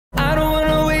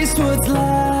what's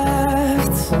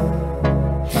left.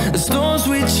 The storms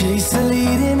we chase are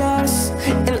leading us,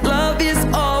 and love is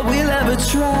all we'll ever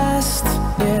trust.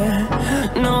 Yeah,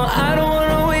 no, I don't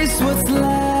wanna waste what's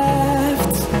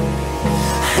left.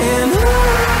 And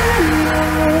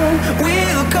on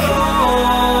we'll go,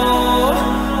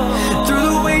 through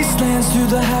the wastelands, through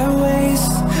the highways,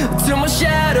 till my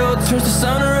shadow turns to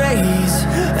sun rays.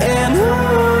 And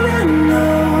on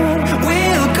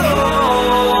we'll go,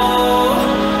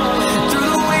 through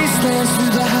the wastelands,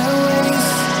 through the highways,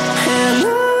 and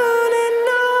on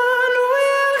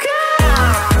we'll go.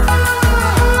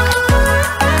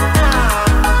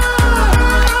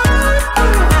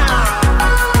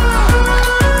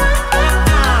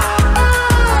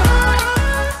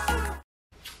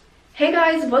 Hey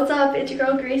guys, what's up? It's your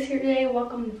girl Grace here today.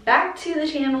 Welcome back to the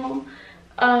channel.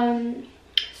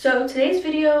 So today's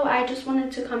video, I just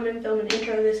wanted to come and film an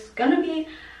intro. This is gonna be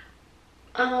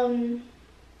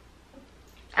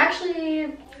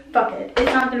actually, fuck it,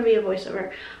 it's not gonna be a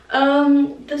voiceover.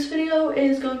 This video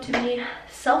is going to be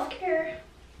self-care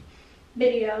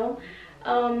video.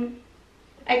 I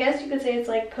guess you could say it's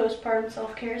like postpartum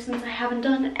self-care, since I haven't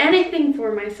done anything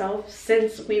for myself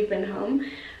since we've been home.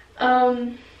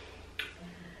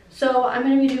 So I'm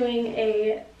going to be doing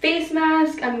a face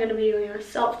mask, I'm going to be doing a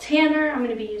self-tanner, I'm going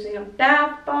to be using a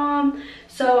bath bomb.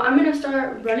 So I'm going to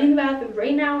start running the bath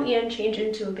right now and change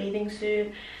into a bathing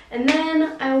suit. And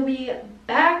then I will be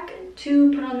back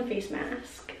to put on the face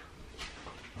mask.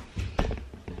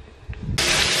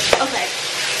 Okay,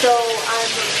 so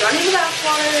I'm running the bath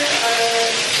water,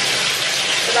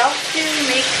 about to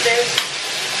make this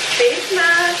face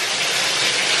mask.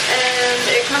 And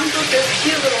it comes with this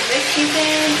cute little mixy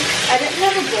thing. I didn't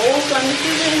have a bowl, so I'm just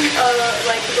using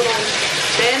like a little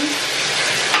bin.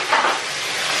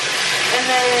 And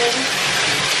then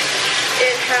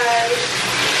it has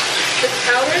this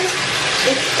powder.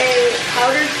 It's a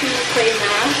powder to clay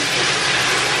mask.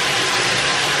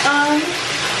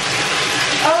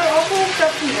 I would also have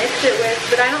stuff to mix it with,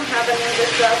 but I don't have any of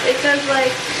this stuff. It says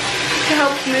like to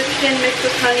help smooth skin, mix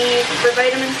with honey. For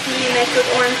vitamin C, mix with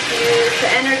orange juice. To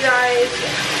energize,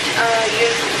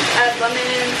 add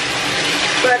lemon.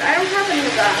 But I don't have any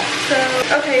of that. So,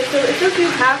 okay, so it says you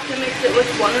have to mix it with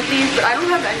one of these, but I don't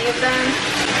have any of them.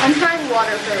 I'm trying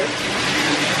water first.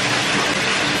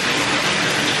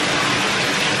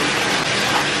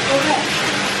 Okay.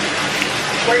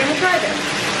 We're gonna try this.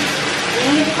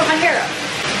 I need to put my hair up.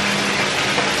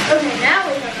 Okay, now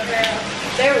we have my hair up.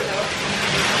 There we go.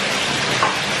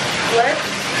 Let's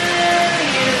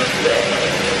use this.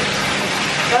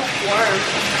 That's warm.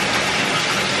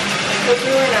 That's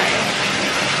really nice.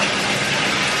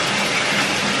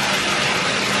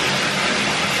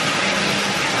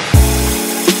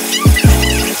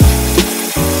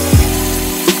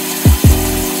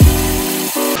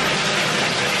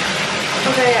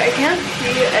 Okay, I can't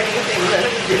see anything that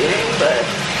I'm doing, but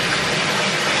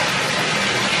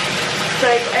it's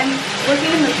like I'm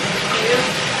looking in the view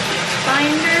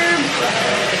finder, but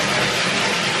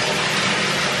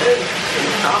it's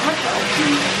not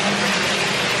helping.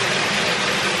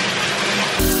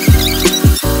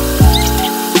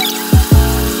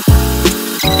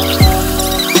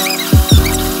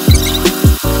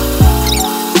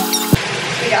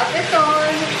 We got this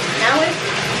on. Now it's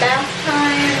bath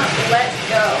time. Let's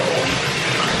go.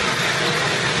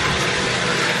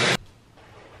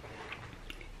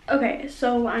 Okay,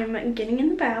 so I'm getting in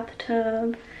the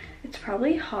bathtub. It's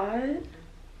probably hot.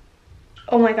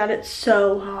 Oh my god, it's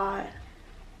so hot.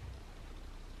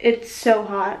 It's so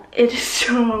hot. It is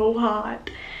so hot.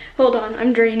 Hold on,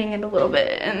 I'm draining it a little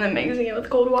bit and then mixing it with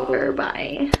cold water.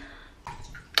 Bye.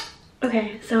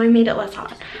 Okay, so I made it less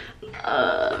hot.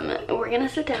 We're gonna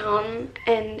sit down,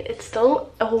 and it's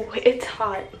still, oh, it's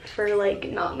hot for like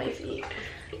not my feet.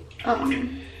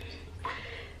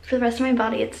 For the rest of my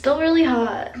body, it's still really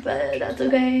hot, but that's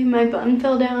okay. My bun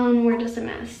fell down. We're just a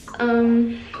mess.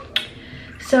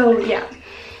 So yeah,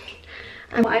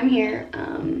 I'm here.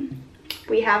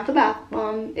 We have the bath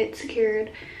bomb. It's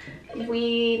secured.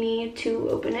 We need to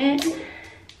open it.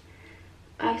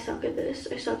 I suck at this.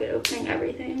 I suck at opening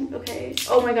everything. Okay.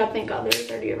 Oh my god, thank god there's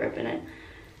already a rip in it.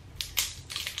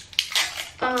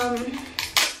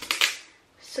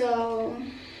 So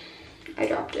I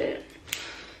dropped it.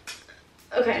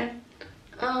 Okay.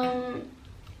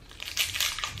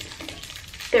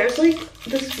 There's like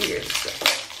this weird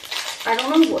stuff. I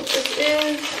don't know what this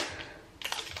is,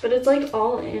 but it's like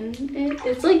all in it.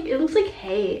 It's like, it looks like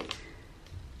hay.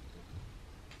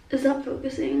 Is that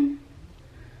focusing?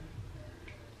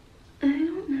 I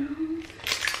don't know.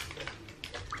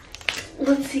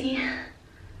 Let's see.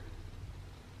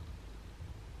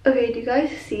 Okay, do you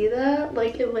guys see that?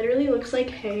 Like, it literally looks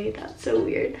like hay. That's so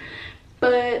weird.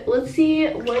 But let's see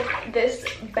what this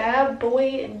bad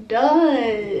boy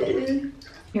does.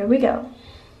 Here we go.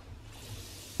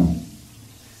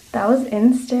 That was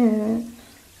instant.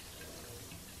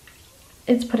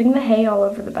 It's putting the hay all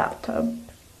over the bathtub.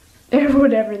 Or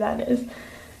whatever that is.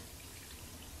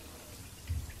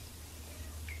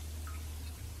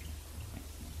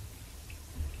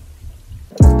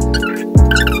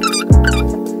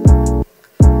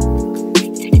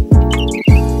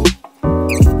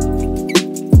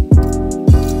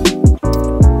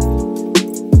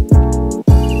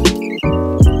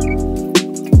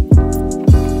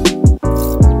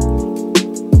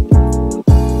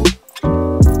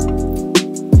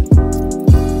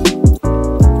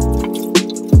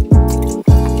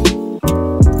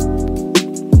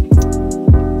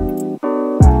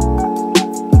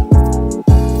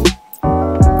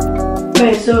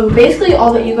 Okay, so basically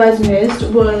all that you guys missed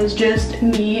was just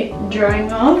me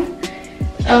drying off.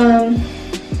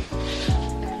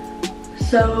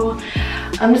 So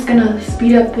I'm just gonna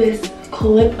speed up this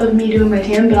clip of me doing my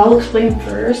tan, but I'll explain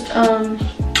first.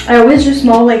 I always do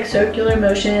small like circular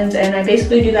motions, and I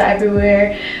basically do that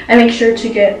everywhere. I make sure to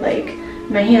get like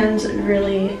my hands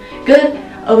really good.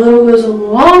 A little goes a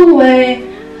long way.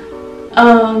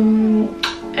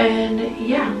 And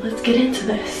yeah, let's get into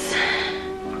this.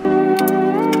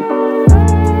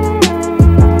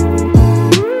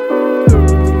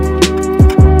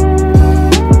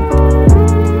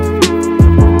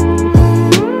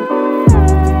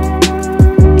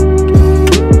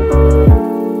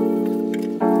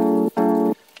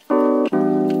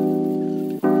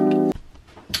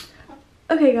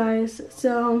 Okay guys,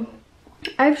 so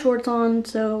I have shorts on,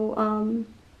 so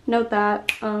note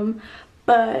that,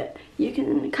 but you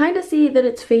can kind of see that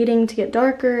it's fading to get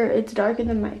darker. It's darker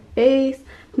than my face.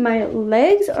 My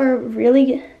legs are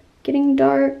really getting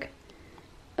dark.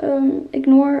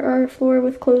 Ignore our floor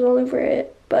with clothes all over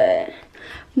it, but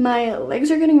my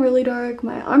legs are getting really dark.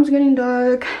 My arms are getting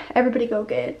dark. Everybody go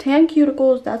get tan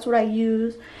cuticles. That's what I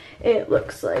use. It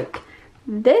looks like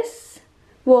this.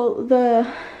 Well,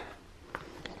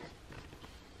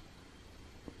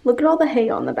 look at all the hay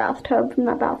on the bathtub from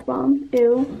that bath bomb.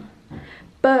 Ew.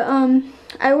 But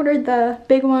I ordered the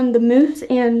big one, the mousse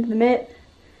and the mitt.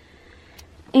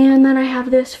 And then I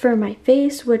have this for my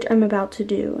face, which I'm about to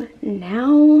do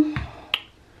now.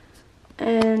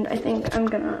 And I think I'm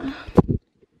gonna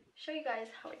show you guys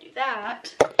how I do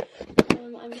that.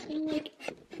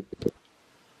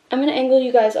 I'm gonna angle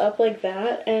you guys up like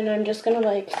that, and I'm just gonna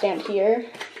like stand here.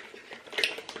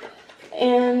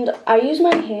 And I use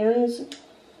my hands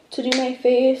to do my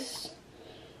face,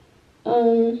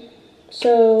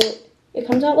 so it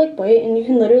comes out like white, and you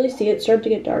can literally see it start to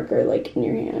get darker like in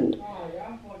your hand,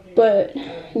 but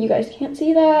you guys can't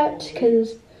see that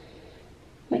because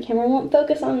my camera won't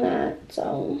focus on that.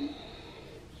 So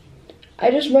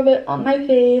I just rub it on my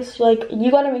face. Like, you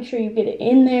gotta make sure you get it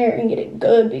in there and get it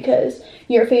good, because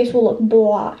your face will look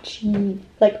blotchy,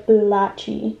 like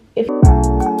blotchy if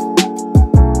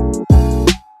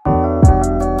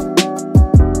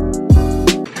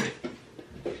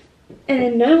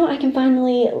And now I can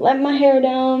finally let my hair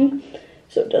down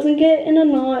so it doesn't get in a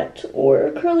knot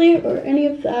or curly or any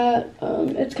of that.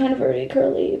 It's kind of already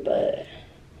curly, but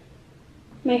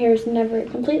my hair is never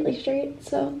completely straight,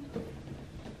 so.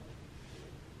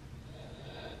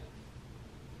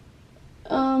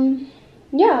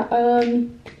 Yeah,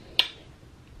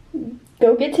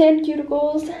 go get tan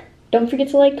cuticles. Don't forget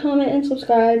to like, comment, and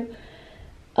subscribe.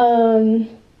 And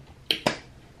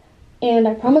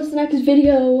I promise the next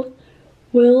video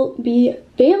will be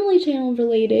family channel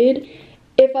related.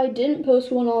 If I didn't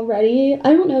post one already,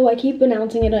 I don't know, I keep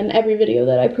announcing it in every video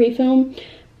that I pre-film,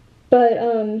 but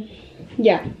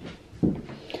yeah.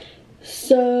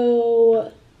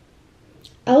 So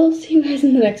I'll see you guys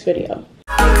in the next video.